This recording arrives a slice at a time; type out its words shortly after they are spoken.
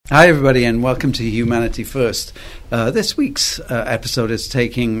Hi, everybody, and welcome to Humanity First. This week's episode is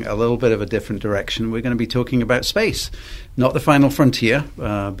taking a little bit of a different direction. We're going to be talking about space. Not the final frontier,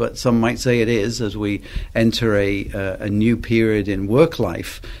 but some might say it is, as we enter a new period in work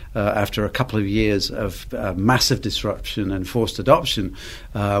life after a couple of years of massive disruption and forced adoption.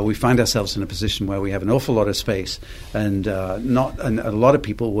 We find ourselves in a position where we have an awful lot of space and a lot of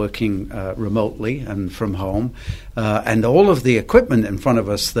people working remotely and from home, and all of the equipment in front of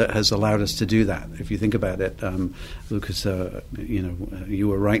us that has allowed us to do that. If you think about it, Lucas, you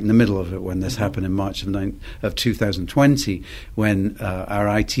were right in the middle of it when this happened in March of 2020, when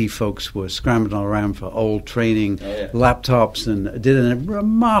our IT folks were scrambling around for old training laptops and did a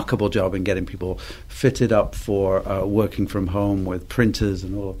remarkable job in getting people fitted up for working from home with printers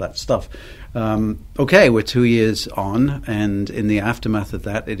and all of that stuff. Okay, we're 2 years on, and in the aftermath of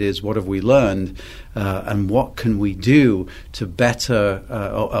that, it is what have we learned and what can we do to better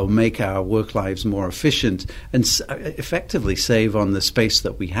or make our work lives more efficient and effectively save on the space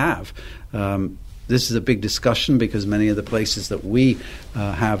that we have. This is a big discussion because many of the places that we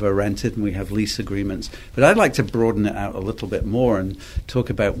have are rented and we have lease agreements. But I'd like to broaden it out a little bit more and talk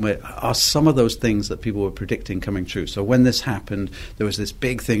about are some of those things that people were predicting coming true. So when this happened, there was this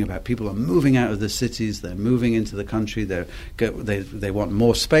big thing about people are moving out of the cities, they're moving into the country, they want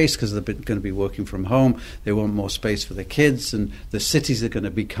more space because they're going to be working from home, they want more space for their kids, and the cities are going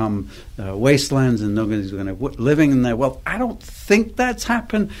to become wastelands and nobody's going to living in there. Well, I don't think that's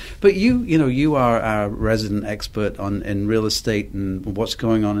happened, but you are our resident expert in real estate and what's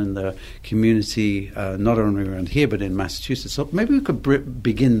going on in the community, not only around here but in Massachusetts. So maybe we could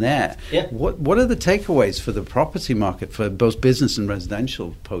begin there. Yeah. What are the takeaways for the property market for both business and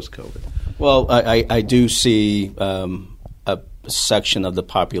residential post-COVID? Well, I do see a section of the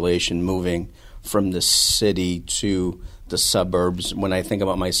population moving from the city to the suburbs. When I think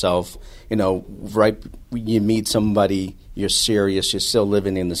about myself, right, you meet somebody, you're serious, you're still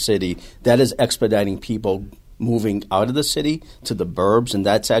living in the city, that is expediting people moving out of the city to the burbs, and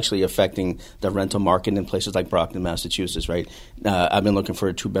that's actually affecting the rental market in places like Brockton, Massachusetts, right? I've been looking for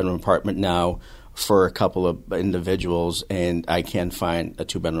a two-bedroom apartment now for a couple of individuals, and I can't find a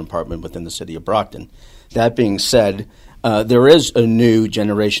two-bedroom apartment within the city of Brockton. That being said, there is a new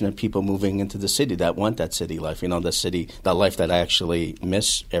generation of people moving into the city that want that city life, that life that I actually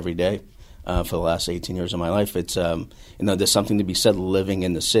miss every day for the last 18 years of my life. It's, there's something to be said living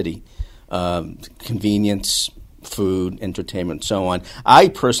in the city. Convenience, food, entertainment, so on. I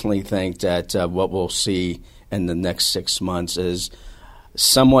personally think that what we'll see in the next 6 months is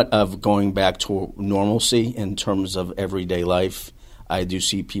somewhat of going back to normalcy in terms of everyday life. I do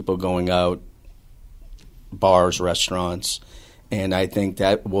see people going out, bars, restaurants, and I think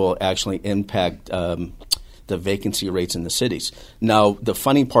that will actually impact the vacancy rates in the cities. Now, the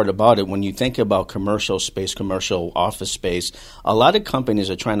funny part about it, when you think about commercial space, commercial office space, a lot of companies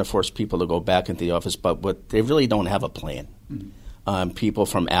are trying to force people to go back into the office, but they really don't have a plan. Mm-hmm. People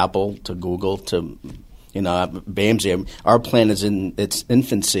from Apple to Google to BAMSI, our plan is in its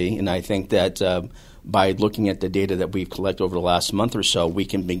infancy, and I think that by looking at the data that we've collected over the last month or so, we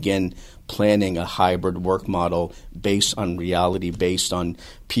can begin planning a hybrid work model based on reality, based on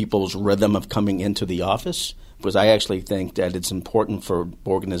people's rhythm of coming into the office. Because I actually think that it's important for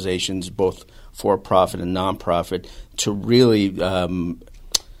organizations, both for-profit and non-profit, to really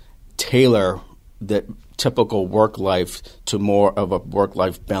tailor the typical work life to more of a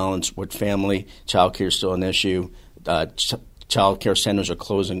work-life balance with family. Child care is still an issue. Child care centers are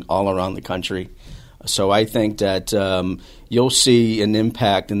closing all around the country. So I think that you'll see an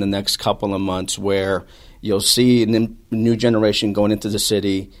impact in the next couple of months where you'll see a new generation going into the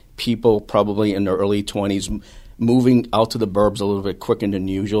city, people probably in their early 20s moving out to the burbs a little bit quicker than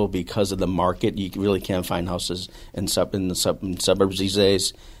usual because of the market. You really can't find houses in suburbs these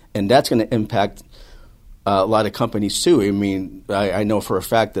days. And that's going to impact a lot of companies too. I mean, I know for a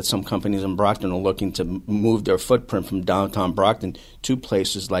fact that some companies in Brockton are looking to move their footprint from downtown Brockton to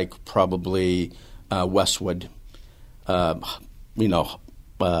places like probably Westwood, train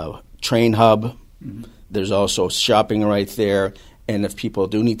hub. Mm-hmm. There's also shopping right there. And if people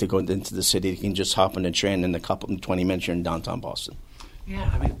do need to go into the city, they can just hop on the train in 20 minutes you're in downtown Boston. Yeah,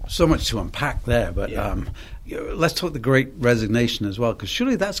 I mean, so much to unpack there, but let's talk the Great Resignation as well, because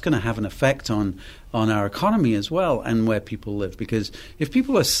surely that's going to have an effect on our economy as well and where people live. Because if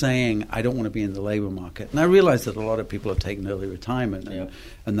people are saying, I don't want to be in the labor market, and I realize that a lot of people have taken early retirement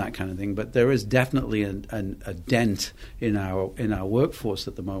and that kind of thing, but there is definitely a dent in our workforce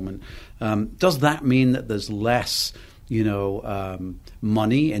at the moment. Does that mean that there's less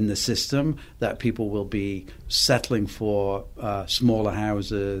money in the system, that people will be settling for smaller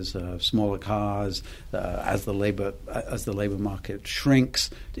houses, smaller cars as the labor market shrinks.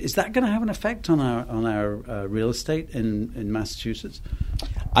 Is that going to have an effect on our real estate in Massachusetts?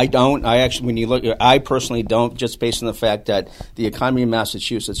 I don't. I personally don't, just based on the fact that the economy in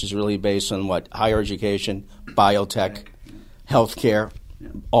Massachusetts is really based on higher education, biotech, healthcare,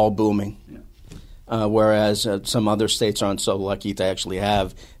 all booming. Whereas some other states aren't so lucky to actually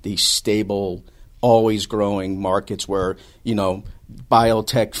have these stable, always growing markets where,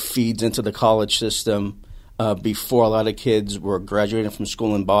 biotech feeds into the college system. Before a lot of kids were graduating from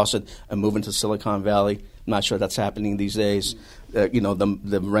school in Boston and moving to Silicon Valley. I'm not sure that's happening these days.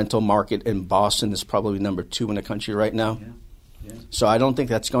 The rental market in Boston is probably number 2 in the country right now. Yeah. So I don't think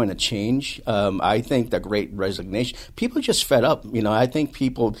that's going to change. I think the Great Resignation, people are just fed up. I think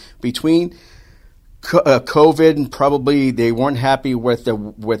people between COVID and probably they weren't happy with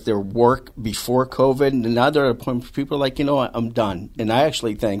their work before COVID, and now they're at a point where people are like, I'm done. And I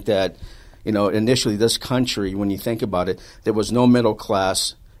actually think that, initially this country, when you think about it, there was no middle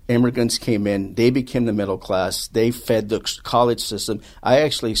class. Immigrants came in, they became the middle class, they fed the college system. I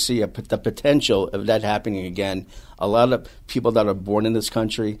actually see the potential of that happening again. A lot of people that are born in this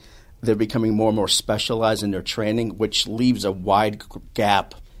country, they're becoming more and more specialized in their training, which leaves a wide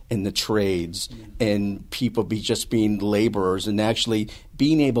gap in the trades and people just being laborers and actually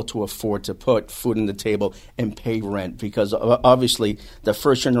being able to afford to put food on the table and pay rent, because obviously the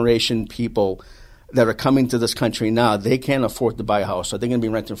first generation people that are coming to this country now, they can't afford to buy a house, so they're going to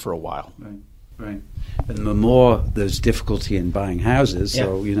be renting for a while. Right. And the more there's difficulty in buying houses,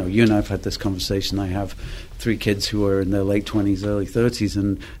 so, you and I have had this conversation. I have 3 kids who are in their late 20s, early 30s,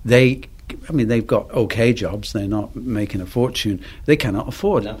 and they've got okay jobs. They're not making a fortune. They cannot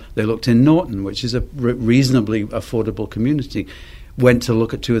afford. No. They looked in Norton, which is a reasonably affordable community. Went to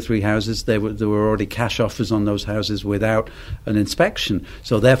look at 2 or 3 houses. There were already cash offers on those houses without an inspection.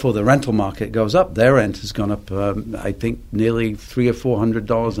 So therefore, the rental market goes up. Their rent has gone up, I think, nearly $300 or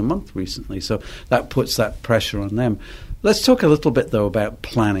 $400 a month recently. So that puts that pressure on them. Let's talk a little bit, though, about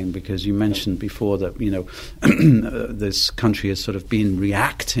planning, because you mentioned before that, this country has sort of been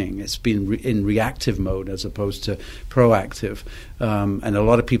reacting. It's been in reactive mode as opposed to proactive. And a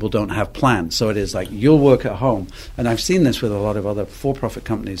lot of people don't have plans. So it is like, you'll work at home. And I've seen this with a lot of other for-profit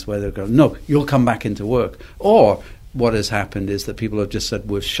companies where they're going, no, you'll come back into work. Or what has happened is that people have just said,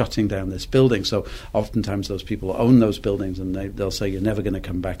 we're shutting down this building. So oftentimes those people own those buildings, and they'll say, you're never going to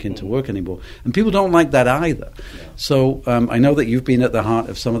come back into work anymore. And people don't like that either. Yeah. So I know that you've been at the heart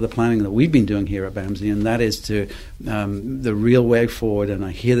of some of the planning that we've been doing here at BAMSI, and that is to the real way forward, and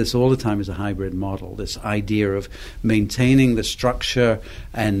I hear this all the time, is a hybrid model, this idea of maintaining the structure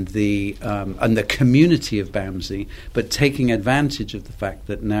and the community of BAMSI, but taking advantage of the fact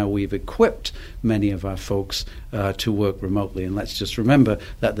that now we've equipped many of our folks to work remotely. And let's just remember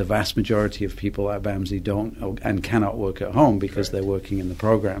that the vast majority of people at BAMSI don't and cannot work at home because they're working in the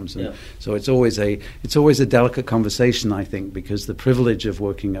programs. And so it's always a delicate conversation, I think, because the privilege of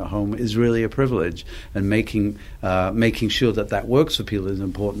working at home is really a privilege, and making sure that works for people is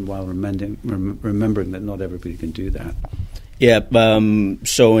important, while remembering that not everybody can do that. Yeah.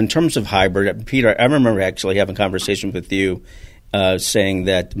 So in terms of hybrid, Peter, I remember actually having a conversation with you saying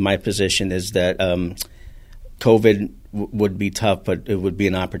that my position is that COVID would be tough, but it would be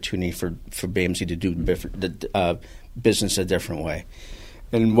an opportunity for BAMSI to do business a different way.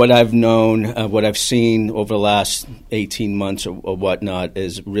 And what I've known, what I've seen over the last 18 months or whatnot,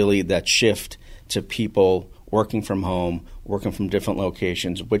 is really that shift to people working from home, working from different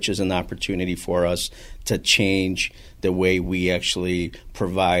locations, which is an opportunity for us to change the way we actually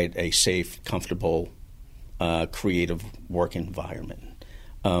provide a safe, comfortable, creative work environment.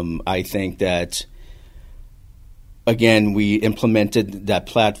 I think that, again, we implemented that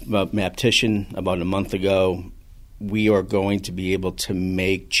Maptician about a month ago. We are going to be able to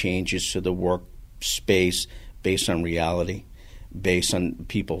make changes to the workspace based on reality, based on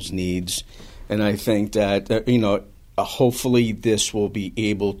people's needs. And I think that, hopefully this will be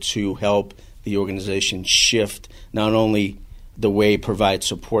able to help the organization shift not only the way it provides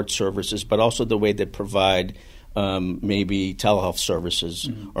support services, but also the way they provide maybe telehealth services,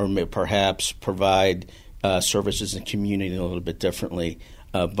 or perhaps provide services in community a little bit differently.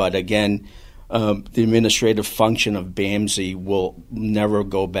 But again, the administrative function of BAMSI will never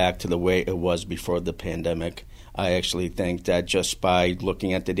go back to the way it was before the pandemic. I actually think that just by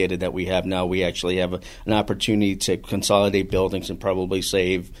looking at the data that we have now, we actually have an opportunity to consolidate buildings and probably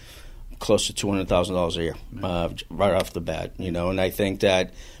save close to $200,000 a year, right off the bat. And I think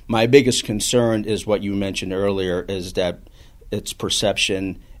that my biggest concern is what you mentioned earlier, is that its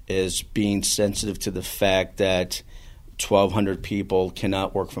perception is being sensitive to the fact that 1,200 people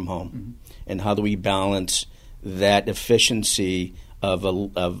cannot work from home. Mm-hmm. And how do we balance that efficiency of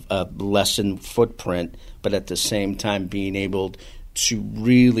a lessened footprint, but at the same time being able to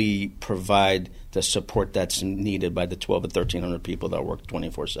really provide the support that's needed by the 1,200 or 1,300 people that work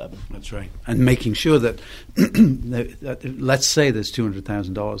 24/7. That's right. And making sure that, let's say there's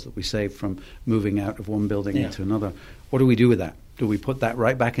 $200,000 that we save from moving out of one building into another. What do we do with that? Do we put that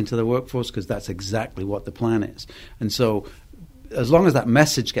right back into the workforce? Because that's exactly what the plan is. And so as long as that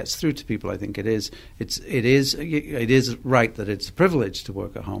message gets through to people, I think it is right that it's a privilege to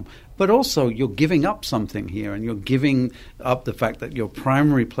work at home. But also, you're giving up something here, and you're giving up the fact that your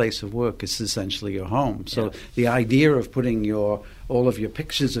primary place of work is essentially your home. So the idea of putting all of your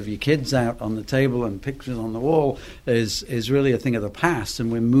pictures of your kids out on the table and pictures on the wall is really a thing of the past.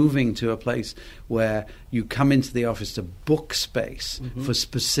 And we're moving to a place where you come into the office to book space for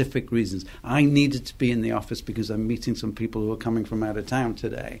specific reasons. I needed to be in the office because I'm meeting some people who are coming from out of town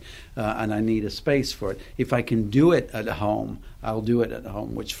today, and I need a space for it. If I can do it at home, I'll do it at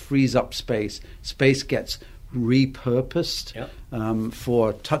home, which frees up space. Space gets repurposed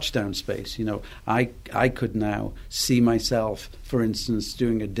for touchdown space. I could now see myself, for instance,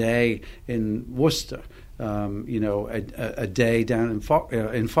 doing a day in Worcester, a day down in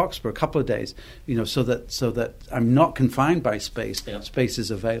Foxborough, a couple of days, so that I'm not confined by space. Space is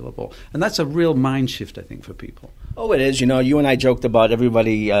available, and that's a real mind shift, I think, for people. Oh, it is. You and I joked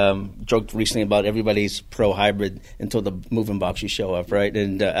recently about everybody's pro-hybrid until the moving boxes show up, right?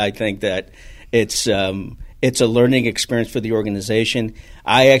 And I think that it's a learning experience for the organization.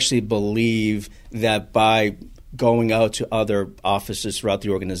 I actually believe that by going out to other offices throughout the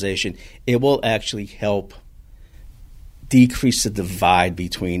organization, it will actually help decrease the divide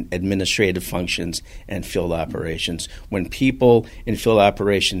between administrative functions and field operations. When people in field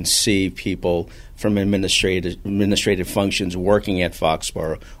operations see people from administrative functions working at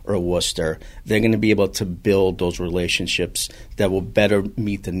Foxborough or Worcester, they're going to be able to build those relationships that will better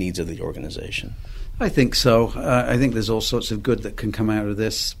meet the needs of the organization. I think so. I think there's all sorts of good that can come out of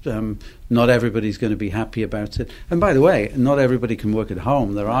this. Not everybody's going to be happy about it. And by the way, not everybody can work at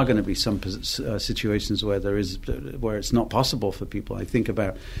home. There are going to be some situations where where it's not possible for people. I think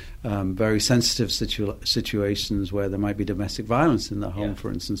about very sensitive situations where there might be domestic violence in the home,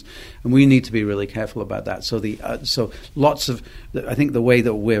 for instance, and we need to be really careful about that. So I think the way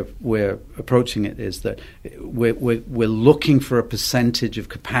that we're approaching it is that we're looking for a percentage of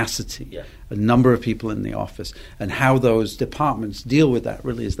capacity, a number of people in the office, and how those departments deal with that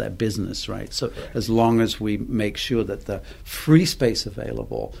really is their business, right? So as long as we make sure that the free space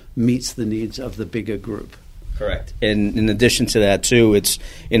available meets the needs of the bigger group. Correct. And in addition to that, too, it's,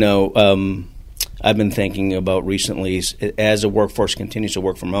 I've been thinking about recently, as a workforce continues to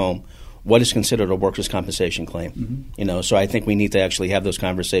work from home, what is considered a workers' compensation claim? Mm-hmm. So I think we need to actually have those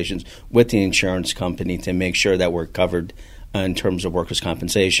conversations with the insurance company to make sure that we're covered in terms of workers'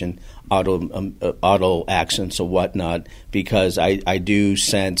 compensation, auto accidents or whatnot, because I do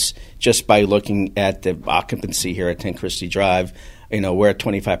sense, just by looking at the occupancy here at 10 Christie Drive, we're at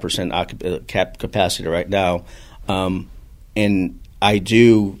 25% capacity right now. And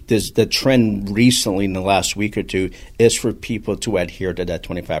there's the trend recently in the last week or two is for people to adhere to that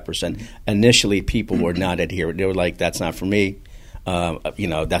 25%. Initially, people were not adhering. They were like, that's not for me.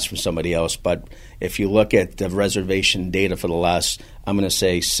 That's for somebody else. But if you look at the reservation data for the last, I'm going to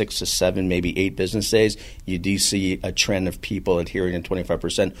say 6 to 7, maybe 8 business days, you do see a trend of people adhering to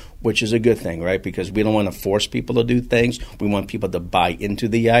 25%, which is a good thing, right? Because we don't want to force people to do things. We want people to buy into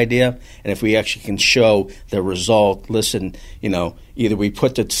the idea. And if we actually can show the result, listen, either we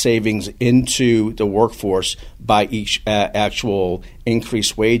put the savings into the workforce by each actual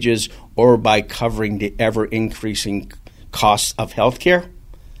increased wages or by covering the ever-increasing costs of healthcare,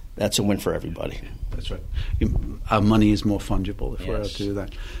 that's a win for everybody. That's right. Our money is more fungible if we're able to do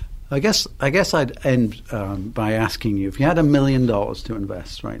that. I guess I'd end by asking you, if you had $1 million to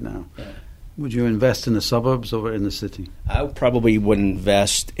invest right now, would you invest in the suburbs or in the city? I probably would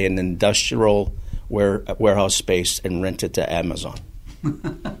invest in industrial warehouse space and rent it to Amazon.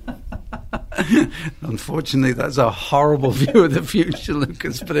 Unfortunately, that's a horrible view of the future,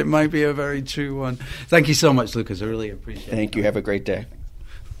 Lucas, but it might be a very true one. Thank you so much, Lucas. I really appreciate it. Thank you. Have a great day.